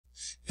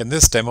In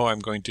this demo, I'm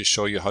going to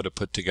show you how to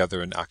put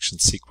together an action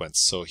sequence.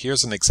 So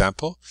here's an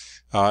example.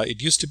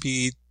 It used to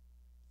be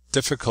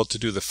difficult to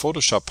do the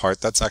Photoshop part.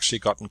 That's actually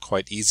gotten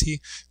quite easy.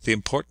 The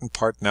important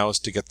part now is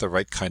to get the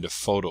right kind of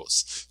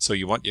photos. So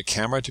you want your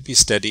camera to be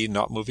steady,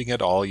 not moving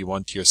at all. You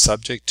want your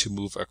subject to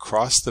move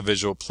across the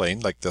visual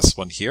plane like this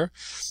one here.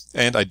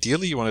 And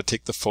ideally, you want to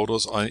take the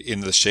photos in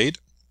the shade,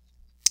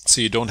 so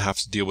you don't have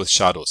to deal with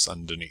shadows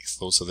underneath.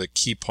 Those are the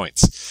key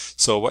points.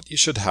 So what you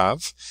should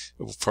have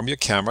from your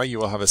camera, you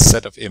will have a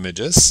set of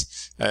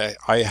images.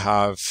 I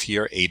have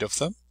here 8 of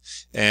them.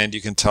 And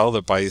you can tell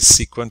that by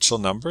sequential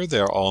number,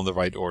 they're all in the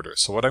right order.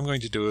 So what I'm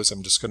going to do is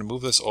I'm just going to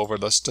move this over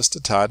just a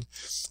tad.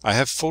 I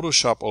have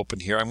Photoshop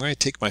open here. I'm going to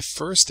take my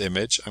first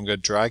image. I'm going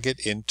to drag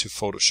it into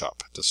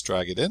Photoshop. Just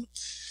drag it in.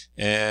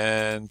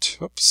 And,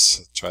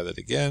 whoops, try that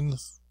again.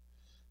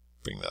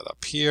 Bring that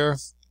up here.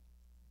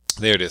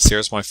 There it is.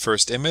 Here's my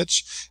first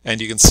image, and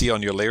you can see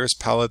on your layers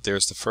palette,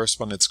 there's the first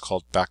one. It's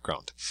called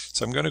background.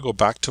 So I'm going to go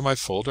back to my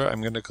folder.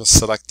 I'm going to go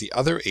select the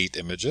other 8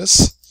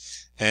 images,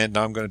 and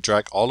now I'm going to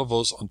drag all of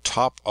those on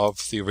top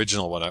of the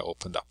original one I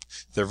opened up.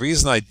 The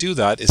reason I do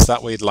that is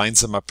that way it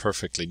lines them up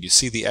perfectly. And you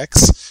see the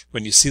X.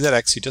 When you see that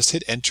X, you just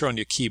hit enter on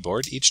your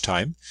keyboard each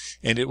time,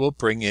 and it will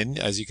bring in,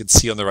 as you can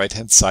see on the right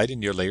hand side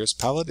in your layers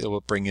palette, it will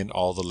bring in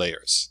all the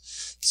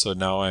layers. So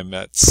now I'm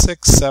at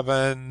 6,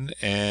 7,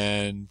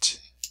 and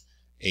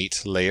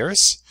 8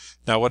 layers.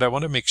 Now what I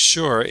want to make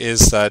sure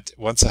is that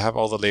once I have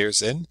all the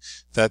layers in,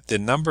 that the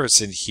numbers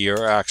in here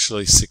are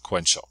actually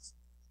sequential.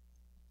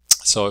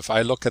 So if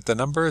I look at the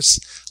numbers,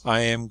 I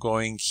am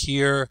going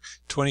here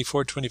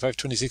 24, 25,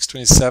 26,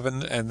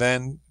 27, and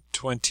then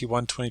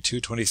 21,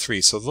 22,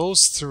 23. So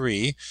those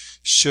 3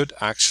 should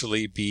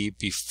actually be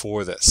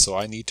before this. So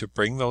I need to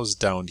bring those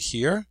down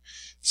here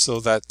so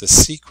that the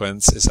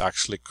sequence is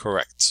actually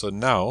correct. So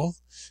now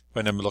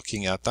when I'm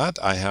looking at that,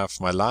 I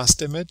have my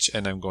last image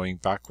and I'm going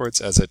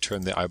backwards as I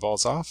turn the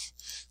eyeballs off.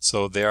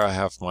 So there I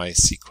have my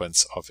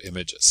sequence of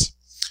images.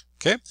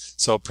 Okay,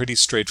 so pretty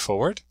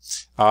straightforward.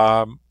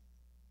 I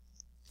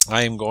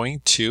am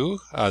going to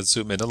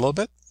zoom in a little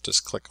bit.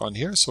 Just click on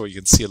here so you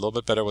can see a little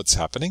bit better what's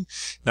happening.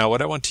 Now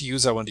what I want to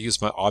use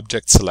my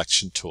object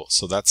selection tool.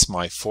 So that's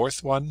my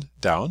 4th one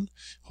down.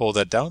 Hold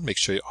that down, make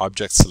sure your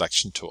object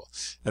selection tool.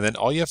 And then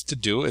all you have to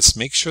do is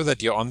make sure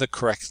that you're on the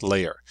correct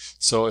layer.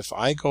 So if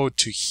I go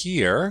to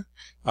here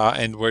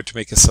and were to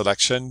make a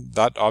selection,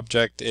 that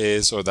object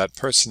is, or that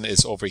person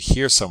is over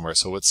here somewhere.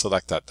 So let's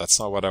select that. That's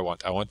not what I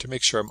want. I want to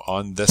make sure I'm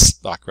on this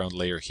background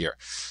layer here.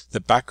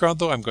 The background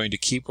though, I'm going to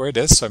keep where it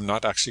is. So I'm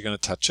not actually going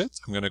to touch it.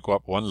 I'm going to go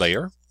up 1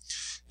 layer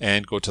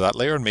and go to that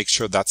layer and make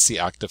sure that's the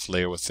active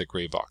layer with the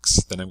gray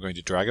box. Then I'm going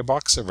to drag a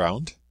box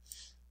around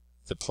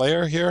the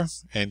player here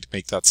and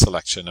make that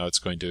selection. Now it's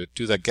going to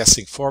do that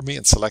guessing for me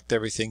and select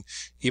everything,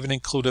 even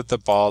included the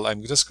ball.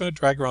 I'm just going to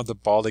drag around the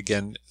ball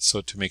again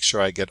so to make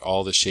sure I get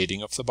all the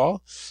shading of the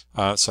ball.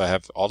 So I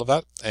have all of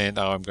that, and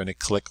now I'm going to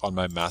click on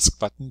my mask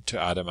button to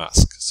add a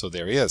mask. So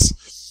there he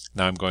is.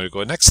 Now I'm going to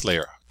go next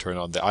layer, turn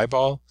on the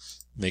eyeball,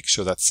 make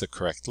sure that's the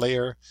correct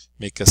layer,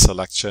 make a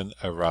selection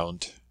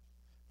around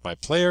my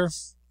player.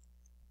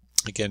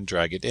 Again,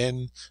 drag it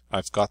in.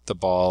 I've got the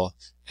ball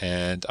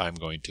and I'm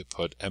going to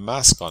put a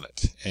mask on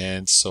it.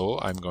 And so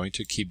I'm going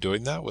to keep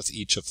doing that with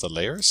each of the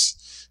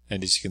layers.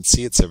 And as you can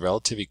see, it's a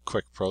relatively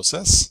quick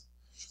process.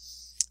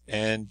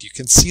 And you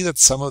can see that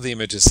some of the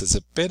images is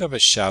a bit of a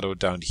shadow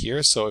down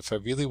here. So if I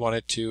really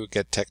wanted to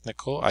get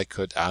technical, I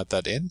could add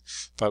that in,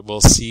 but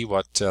we'll see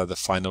what the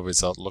final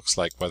result looks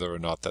like, whether or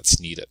not that's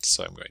needed.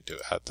 So I'm going to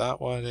add that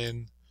one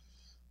in.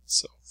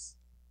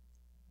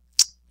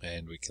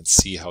 And we can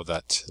see how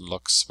that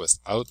looks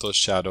without those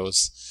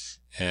shadows,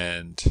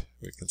 and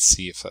we can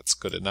see if that's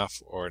good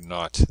enough or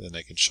not. Then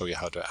I can show you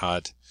how to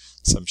add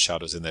some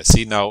shadows in there.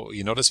 See, now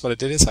you notice what I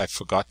did is I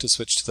forgot to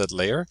switch to that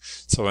layer.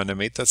 So when I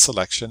made that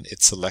selection,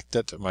 it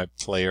selected my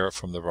player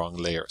from the wrong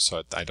layer.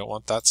 So I don't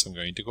want that. So I'm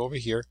going to go over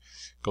here,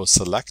 go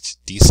select,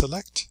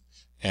 deselect,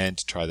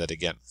 and try that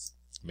again.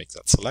 Make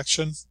that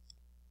selection.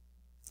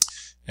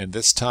 And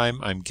this time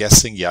I'm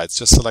guessing, yeah, it's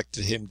just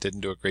selected him,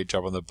 didn't do a great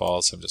job on the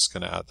ball, so I'm just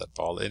going to add that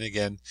ball in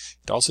again.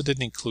 It also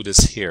didn't include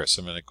his hair,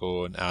 so I'm going to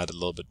go and add a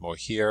little bit more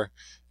here.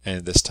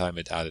 And this time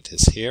it added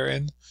his hair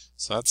in,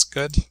 so that's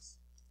good.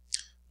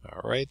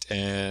 All right,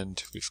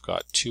 and we've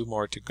got 2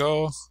 more to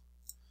go.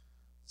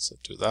 So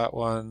do that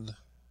one.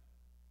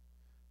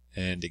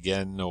 And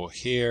again, no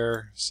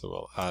hair, so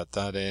we'll add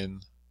that in.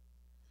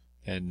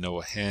 And no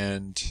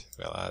hand,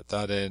 we'll add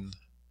that in.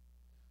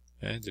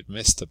 And it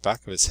missed the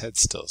back of his head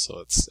still, so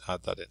let's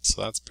add that in.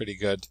 So that's pretty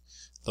good.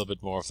 A little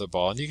bit more of the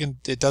ball. And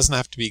it doesn't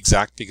have to be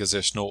exact because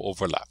there's no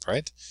overlap,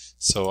 right?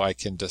 So I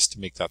can just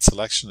make that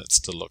selection. It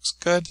still looks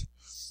good.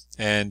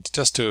 And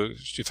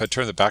if I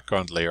turn the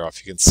background layer off,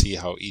 you can see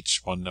how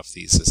each one of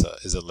these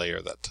is a layer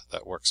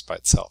that works by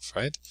itself,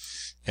 right?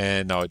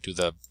 And now I do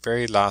the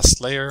very last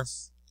layer.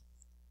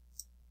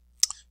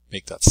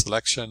 Make that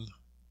selection.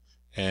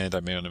 And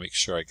I may want to make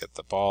sure I get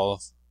the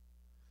ball.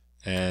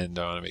 And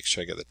I want to make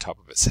sure I get the top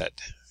of his head.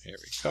 Here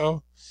we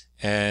go.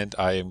 and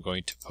I am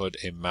going to put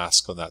a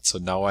mask on that. So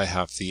now I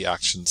have the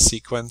action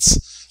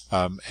sequence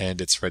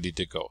and it's ready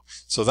to go.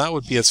 So that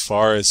would be as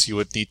far as you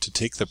would need to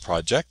take the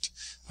project.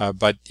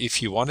 But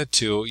if you wanted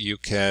to, you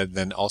can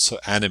then also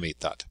animate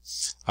that.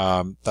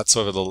 That's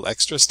sort of a little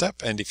extra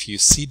step. And if you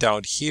see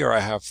down here, I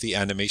have the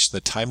animation,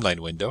 the timeline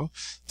window.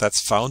 That's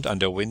found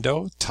under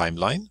Window,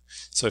 Timeline.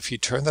 So if you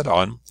turn that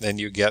on, then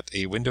you get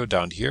a window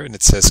down here and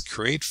it says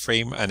Create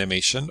Frame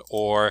Animation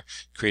or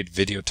Create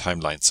Video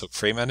Timeline. So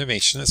Frame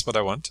Animation is what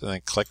I want, and I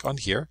click on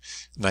here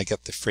and I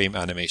get the frame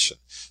animation.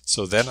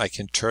 So then I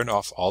can turn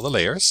off all the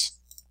layers.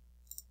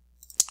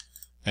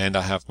 And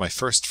I have my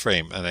first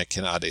frame, and I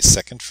can add a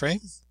second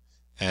frame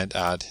and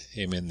add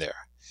him in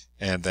there.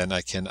 And then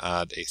I can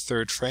add a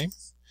third frame,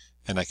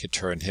 and I can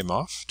turn him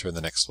off, turn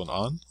the next one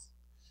on,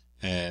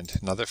 and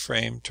another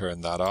frame,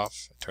 turn that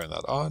off, turn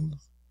that on,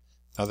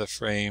 another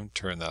frame,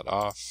 turn that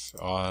off,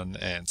 on,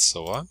 and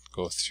so on.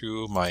 Go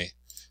through my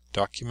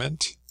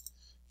document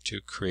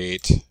to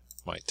create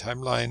my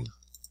timeline.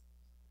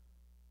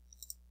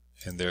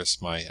 And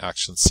there's my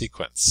action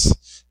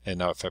sequence. And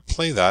now if I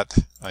play that,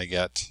 I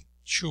get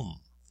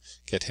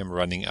him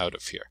running out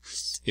of here.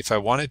 If I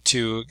wanted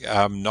to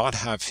not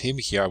have him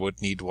here, I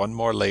would need one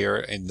more layer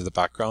in the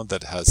background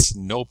that has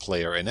no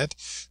player in it.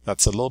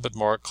 That's a little bit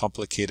more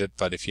complicated,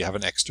 but if you have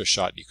an extra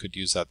shot, you could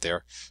use that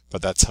there.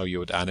 But that's how you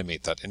would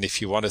animate that. And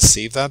if you want to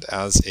save that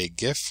as a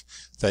GIF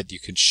that you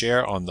can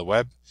share on the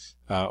web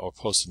or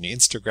post on the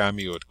Instagram,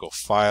 you would go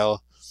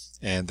File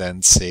and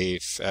then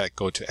save,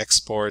 go to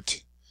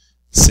Export,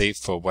 Save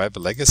for Web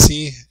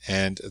Legacy,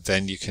 and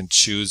then you can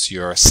choose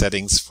your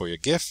settings for your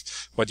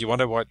GIF. What you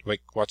want to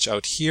watch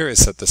out here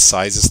is that the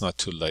size is not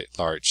too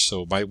large.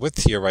 So my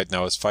width here right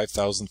now is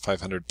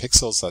 5,500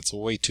 pixels. That's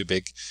way too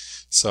big.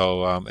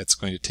 So it's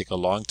going to take a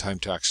long time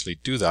to actually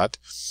do that.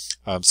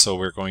 So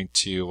we're going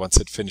to, once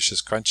it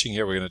finishes crunching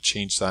here, we're going to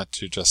change that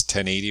to just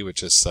 1080,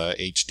 which is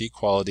HD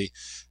quality.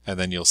 And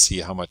then you'll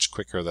see how much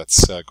quicker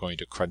that's going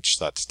to crunch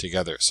that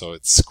together. So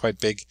it's quite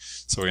big.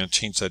 So we're going to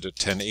change that to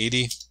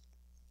 1080.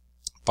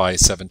 By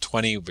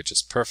 720, which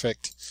is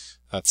perfect.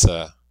 That's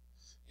a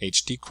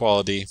HD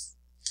quality.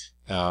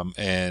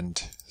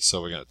 And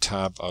so we're going to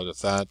tab out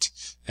of that.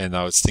 And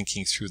now it's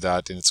thinking through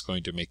that, and it's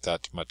going to make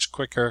that much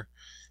quicker.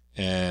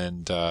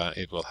 And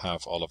it will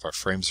have all of our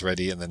frames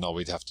ready. And then all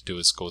we'd have to do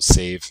is go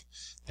save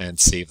and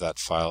save that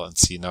file and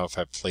see. Now if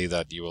I play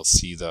that, you will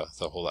see the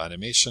whole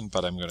animation.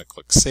 But I'm going to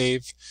click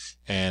save,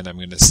 and I'm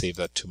going to save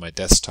that to my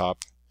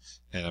desktop.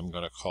 And I'm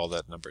going to call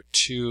that number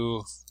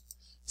 2.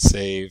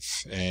 Save,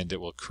 and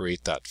it will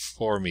create that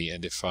for me.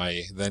 And if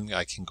I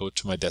can go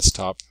to my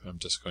desktop. I'm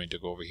just going to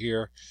go over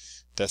here,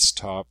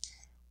 desktop,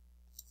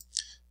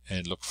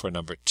 and look for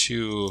number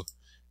 2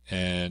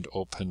 and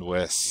open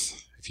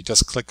with, if you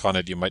just click on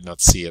it, you might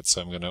not see it.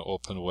 So I'm going to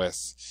open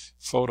with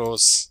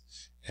Photos,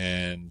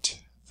 and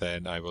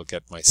then I will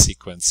get my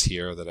sequence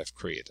here that I've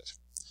created.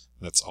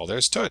 And that's all there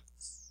is to it.